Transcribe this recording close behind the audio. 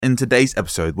In today's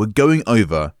episode, we're going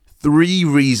over 3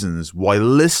 reasons why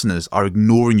listeners are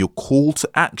ignoring your call to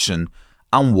action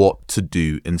and what to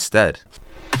do instead.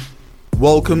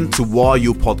 Welcome to Why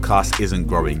Your Podcast Isn't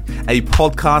Growing, a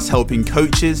podcast helping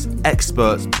coaches,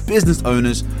 experts, business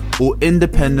owners, or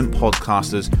independent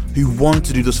podcasters who want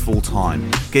to do this full time,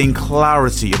 gain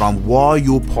clarity around why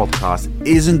your podcast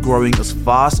isn't growing as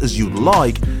fast as you'd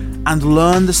like, and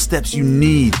learn the steps you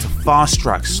need to fast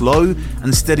track slow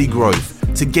and steady growth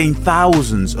to gain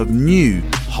thousands of new,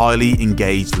 highly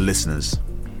engaged listeners.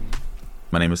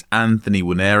 My name is Anthony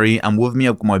Winery, and with me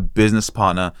I've got my business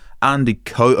partner and the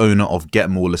co-owner of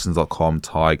GetMoreListens.com,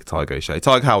 Tig O'Shea.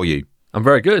 Tig, how are you? I'm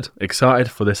very good.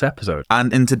 Excited for this episode.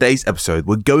 And in today's episode,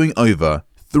 we're going over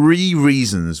 3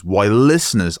 reasons why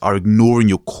listeners are ignoring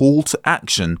your call to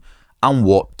action and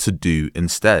what to do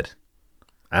instead.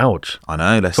 Ouch. I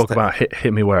know. Let's talk about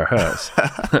hit me where it hurts.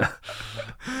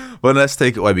 Well, let's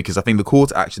take it away, because I think the call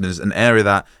to action is an area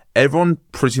that everyone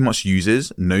pretty much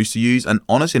knows to use, and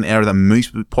honestly an area that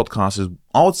most podcasters,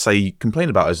 I would say, complain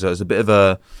about as a bit of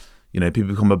a, people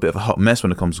become a bit of a hot mess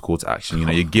when it comes to call to action.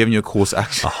 You're giving your call to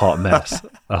action. A hot mess.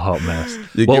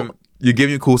 You're giving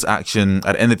your call to action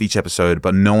at the end of each episode,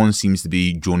 but no one seems to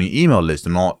be joining your email list.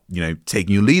 They're not,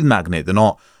 taking your lead magnet. They're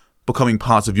not becoming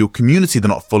part of your community. They're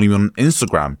not following you on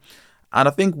Instagram. And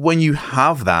I think when you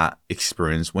have that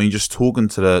experience, when you're just talking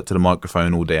to the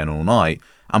microphone all day and all night,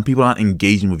 and people aren't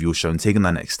engaging with your show and taking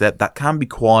that next step, that can be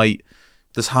quite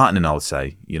disheartening, I would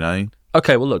say,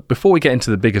 Okay, well, look, before we get into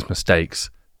the biggest mistakes,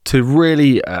 to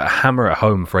really hammer it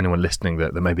home for anyone listening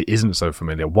that maybe isn't so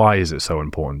familiar, why is it so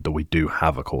important that we do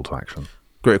have a call to action?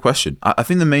 Great question. I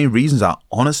think the main reasons are,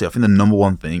 honestly, I think the number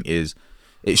one thing is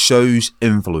it shows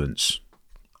influence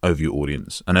over your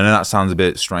audience. And I know that sounds a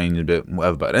bit strange, a bit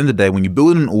whatever, but at the end of the day, when you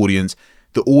build an audience,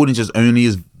 the audience is only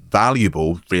as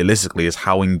valuable, realistically, as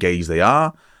how engaged they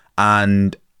are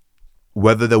and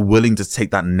whether they're willing to take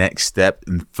that next step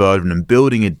in furthering and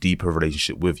building a deeper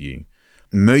relationship with you.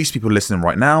 Most people listening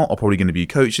right now are probably going to be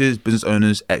coaches, business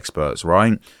owners, experts,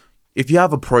 right? If you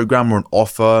have a program or an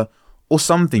offer or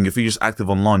something, if you're just active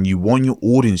online, you want your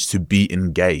audience to be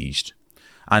engaged.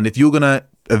 And if you're going to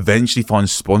eventually find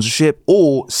sponsorship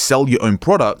or sell your own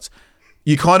product,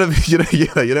 you kind of, you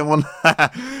don't want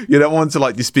to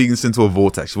like be speaking into a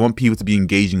vortex. You want people to be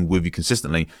engaging with you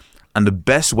consistently. And the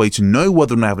best way to know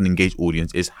whether or not you have an engaged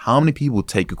audience is how many people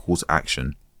take a call to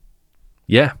action.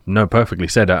 Yeah, no, perfectly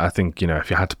said. I think, if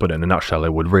you had to put it in a nutshell,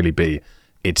 it would really be,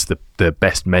 it's the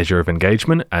best measure of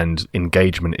engagement, and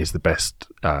engagement is the best,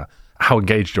 how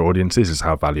engaged your audience is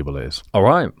how valuable it is. All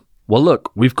right. Well,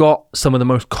 look, we've got some of the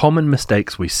most common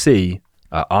mistakes we see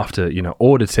after,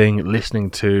 auditing, listening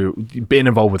to, being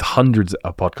involved with hundreds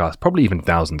of podcasts, probably even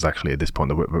thousands actually at this point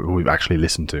that we've actually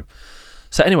listened to.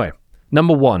 So anyway,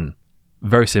 number 1,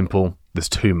 very simple. There's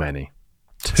too many.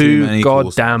 Too many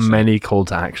goddamn many call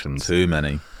to actions. Too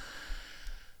many.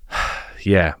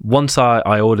 Yeah. Once I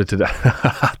audited,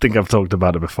 I think I've talked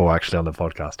about it before actually on the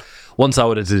podcast. Once I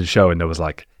audited a show and there was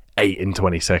like 8 in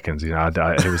 20 seconds, it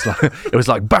was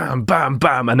like bam, bam,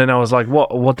 bam, and then I was like,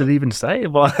 what did he even say?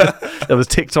 There was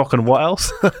TikTok and what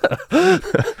else?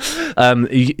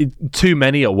 Too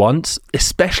many at once,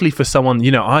 especially for someone,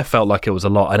 I felt like it was a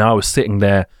lot, and I was sitting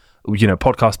there,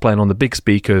 podcast playing on the big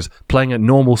speakers, playing at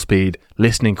normal speed,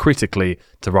 listening critically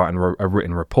to write a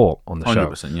written report on the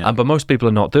show. Yeah. But most people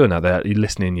are not doing that. They're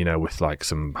listening, with like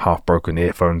some half broken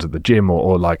earphones at the gym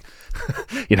or like,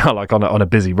 like on a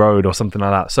busy road or something like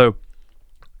that. So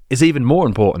it's even more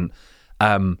important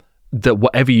that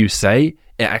whatever you say,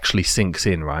 it actually sinks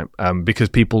in, right? Because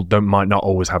people might not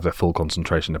always have their full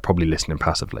concentration. They're probably listening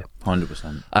passively.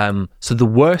 100%. So the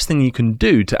worst thing you can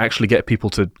do to actually get people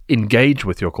to engage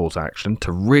with your call to action,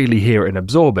 to really hear it and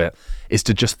absorb it, is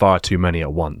to just fire too many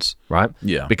at once, right?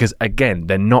 Yeah. Because again,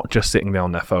 they're not just sitting there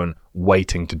on their phone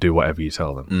waiting to do whatever you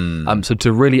tell them. So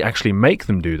to really actually make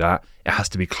them do that, it has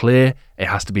to be clear, it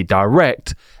has to be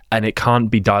direct, and it can't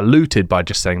be diluted by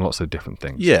just saying lots of different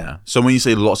things. Yeah. So when you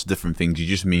say lots of different things, you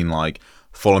just mean like,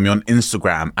 follow me on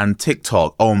Instagram and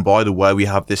TikTok. Oh, and by the way, we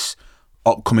have this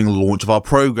upcoming launch of our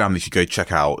program that you go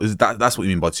check out. That's what you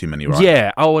mean by too many, right?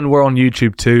 Yeah. Oh, and we're on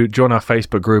YouTube too. Join our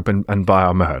Facebook group and buy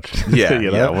our merch. Yeah.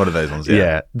 Yeah. One of those ones.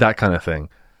 Yeah. That kind of thing.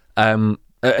 And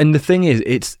the thing is,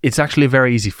 it's actually a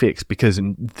very easy fix, because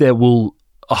there will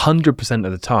 100%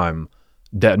 of the time,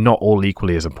 they're not all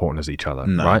equally as important as each other,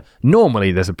 right?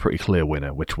 Normally, there's a pretty clear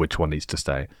winner, which one needs to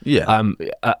stay. Yeah.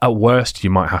 At worst, you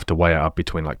might have to weigh it up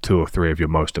between like 2 or 3 of your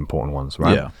most important ones,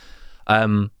 right?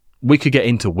 Yeah. we could get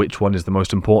into which one is the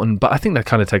most important, but I think that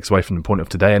kind of takes away from the point of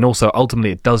today. And also, ultimately,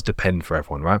 it does depend for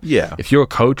everyone, right? Yeah. If you're a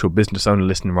coach or business owner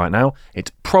listening right now,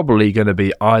 it's probably going to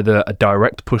be either a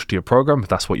direct push to your program, if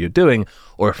that's what you're doing,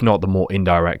 or if not, the more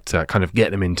indirect, kind of get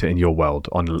them in your world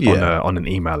on an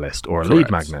email list or a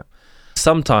lead magnet.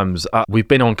 Sometimes we've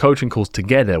been on coaching calls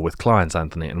together with clients,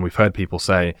 Anthony, and we've heard people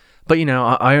say, but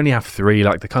I only have 3,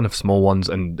 like the kind of small ones.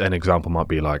 And an example might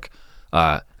be like,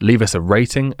 leave us a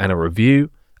rating and a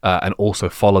review, and also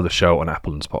follow the show on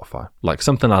Apple and Spotify, like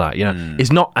something like that.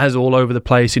 It's not as all over the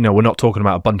place. We're not talking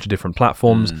about a bunch of different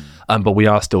platforms, but we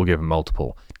are still giving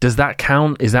multiple. Does that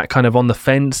count? Is that kind of on the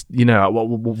fence?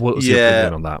 What's your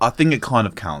opinion on that? I think it kind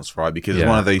of counts, right? Because it's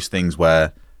one of those things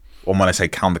where, or when I say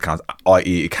count, the counts,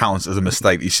 i.e., it counts as a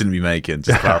mistake that you shouldn't be making.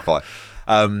 Just to clarify.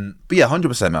 But yeah,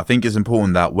 100%. I think it's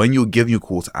important that when you're giving your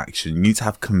call to action, you need to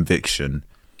have conviction,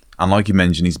 and like you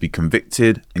mentioned, it needs to be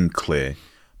convicted and clear.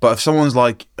 But if someone's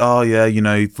like, oh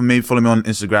yeah, for me, follow me on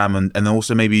Instagram and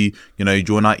also maybe,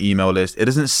 join our email list, it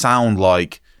doesn't sound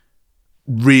like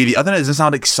really, I don't know, it doesn't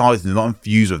sound exciting. They're not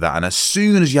infused with that. And as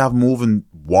soon as you have more than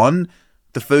one,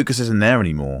 the focus isn't there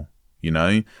anymore,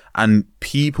 and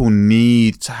people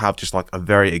need to have just like a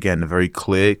very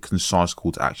clear, concise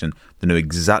call to action. They know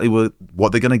exactly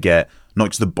what they're going to get,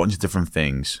 not just a bunch of different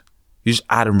things. You just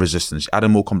add in resistance, add in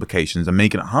more complications and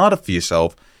making it harder for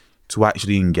yourself to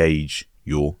actually engage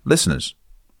your listeners.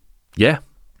 Yeah,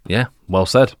 well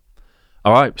said.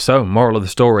 All right, so moral of the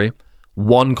story,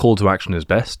 1 call to action is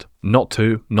best, not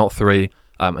 2, not 3,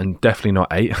 and definitely not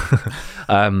 8.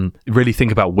 Really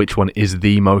think about which one is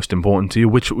the most important to you,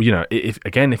 which,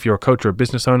 if you're a coach or a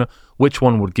business owner, which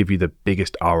one would give you the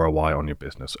biggest ROI on your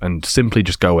business, and simply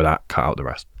just go with that, cut out the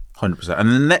rest. 100%. And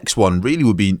the next one really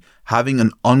would be having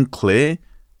an unclear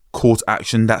call to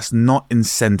action that's not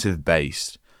incentive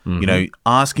based.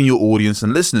 Asking your audience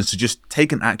and listeners to just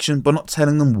take an action, but not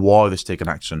telling them why they should take an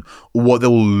action or what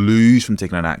they'll lose from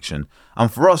taking an action.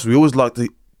 And for us, we always like to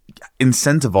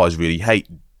incentivize really, hey,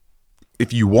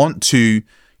 if you want to,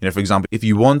 for example, if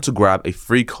you want to grab a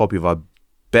free copy of our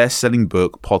best-selling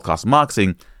book, Podcast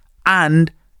Marketing,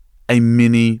 and a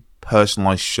mini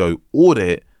personalized show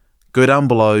audit, go down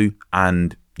below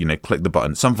and, click the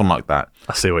button, something like that.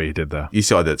 I see what you did there. You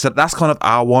see what I did. So that's kind of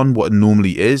our one, what it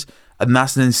normally is. And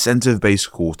that's an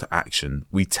incentive-based call to action.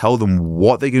 We tell them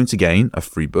what they're going to gain, a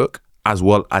free book, as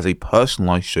well as a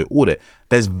personalized show audit.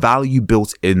 There's value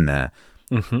built in there.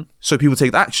 So people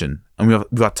take the action. And we've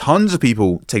got tons of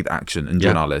people take the action and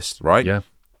join our list, right? Yeah.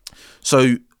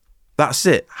 So that's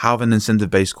it. Have an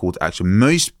incentive-based call to action.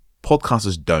 Most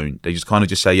podcasters don't. They just kind of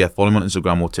just say, follow me on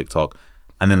Instagram or TikTok,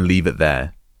 and then leave it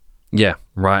there. Yeah,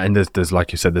 right. And there's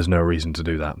like you said, there's no reason to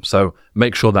do that. So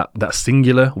make sure that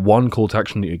singular 1 call to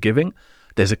action that you're giving,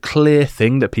 there's a clear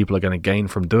thing that people are going to gain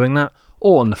from doing that,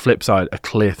 or on the flip side, a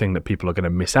clear thing that people are going to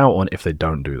miss out on if they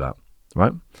don't do that,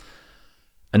 right?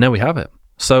 And there we have it.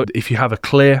 So if you have a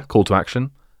clear call to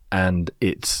action and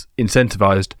it's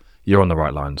incentivized, you're on the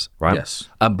right lines, right? Yes.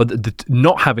 But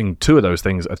not having 2 of those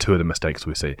things are 2 of the mistakes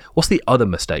we see. What's the other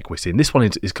mistake we see? And this one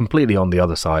is completely on the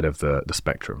other side of the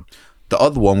spectrum. The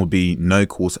other one would be no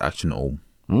call to action at all.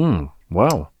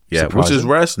 Wow. Yeah, surprising. Which is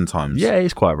rare sometimes. Yeah,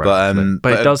 it's quite rare.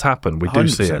 But it does happen. We do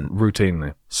see it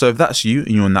routinely. So if that's you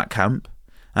and you're in that camp,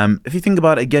 if you think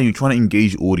about it again, you're trying to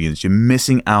engage your audience, you're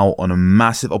missing out on a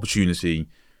massive opportunity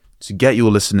to get your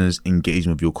listeners engaged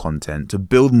with your content, to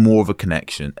build more of a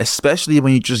connection, especially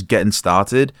when you're just getting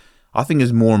started. I think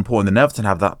it's more important than ever to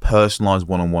have that personalized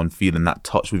one-on-one feeling, that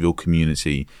touch with your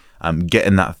community,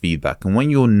 getting that feedback. And when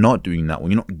you're not doing that,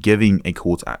 when you're not giving a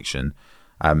call to action,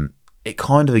 it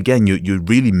kind of, again, you're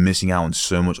really missing out on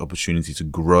so much opportunity to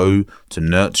grow, to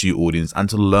nurture your audience, and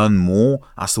to learn more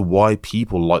as to why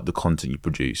people like the content you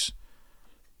produce.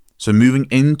 So moving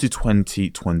into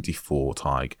 2024,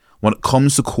 Tig, when it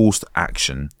comes to calls to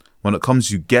action, when it comes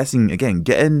to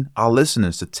getting our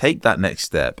listeners to take that next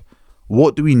step,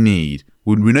 what do we need?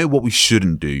 We know what we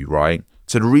shouldn't do, right?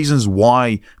 So the reasons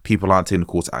why people aren't taking the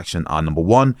call to action are, number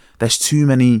 1, there's too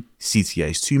many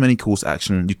CTAs, too many calls to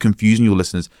action. You're confusing your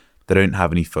listeners. They don't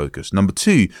have any focus. Number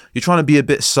 2, you're trying to be a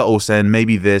bit subtle, saying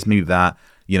maybe this, maybe that,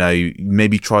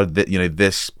 maybe try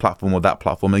this platform or that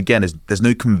platform. Again, there's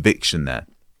no conviction there.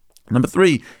 Number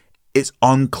 3, it's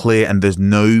unclear and there's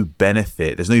no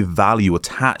benefit. There's no value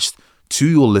attached to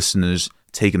your listeners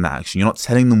taking that action. You're not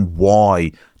telling them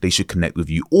why they should connect with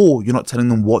you, or you're not telling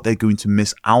them what they're going to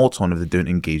miss out on if they don't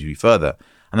engage with you further.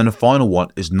 And then the final one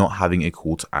is not having a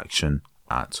call to action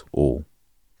at all.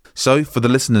 So for the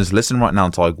listeners, listen right now,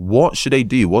 Tig, what should they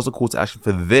do? What's the call to action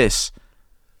for this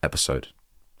episode?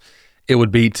 it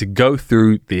would be to go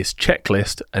through this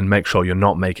checklist and make sure you're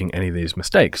not making any of these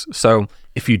mistakes. So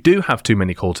if you do have too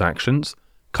many call to actions,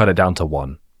 cut it down to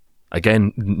one.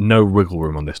 Again, no wiggle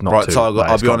room on this. Not right, two. so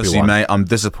I'll be honest with you, one. mate. I'm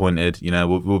disappointed. You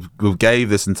know, we gave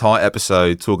this entire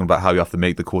episode talking about how you have to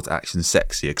make the call to action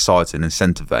sexy, exciting,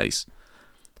 incentive-based.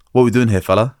 What are we doing here,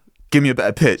 fella? Give me a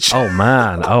better pitch. Oh,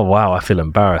 man. Oh, wow. I feel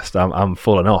embarrassed. I'm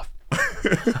falling off.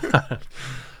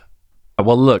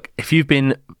 Well, look, if you've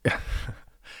been...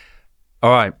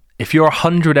 All right. If you're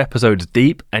 100 episodes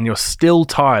deep and you're still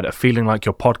tired of feeling like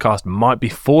your podcast might be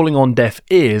falling on deaf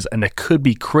ears and there could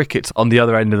be crickets on the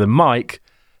other end of the mic,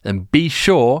 then be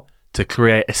sure to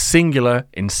create a singular,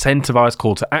 incentivized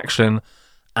call to action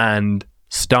and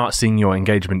start seeing your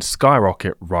engagement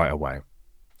skyrocket right away.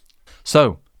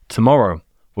 So, tomorrow,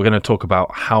 we're going to talk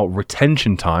about how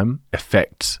retention time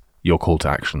affects your call to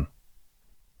action.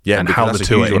 Yeah, and how the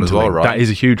two are interlinked. That is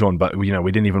a huge one, but we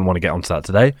didn't even want to get onto that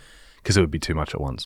today because it would be too much at once.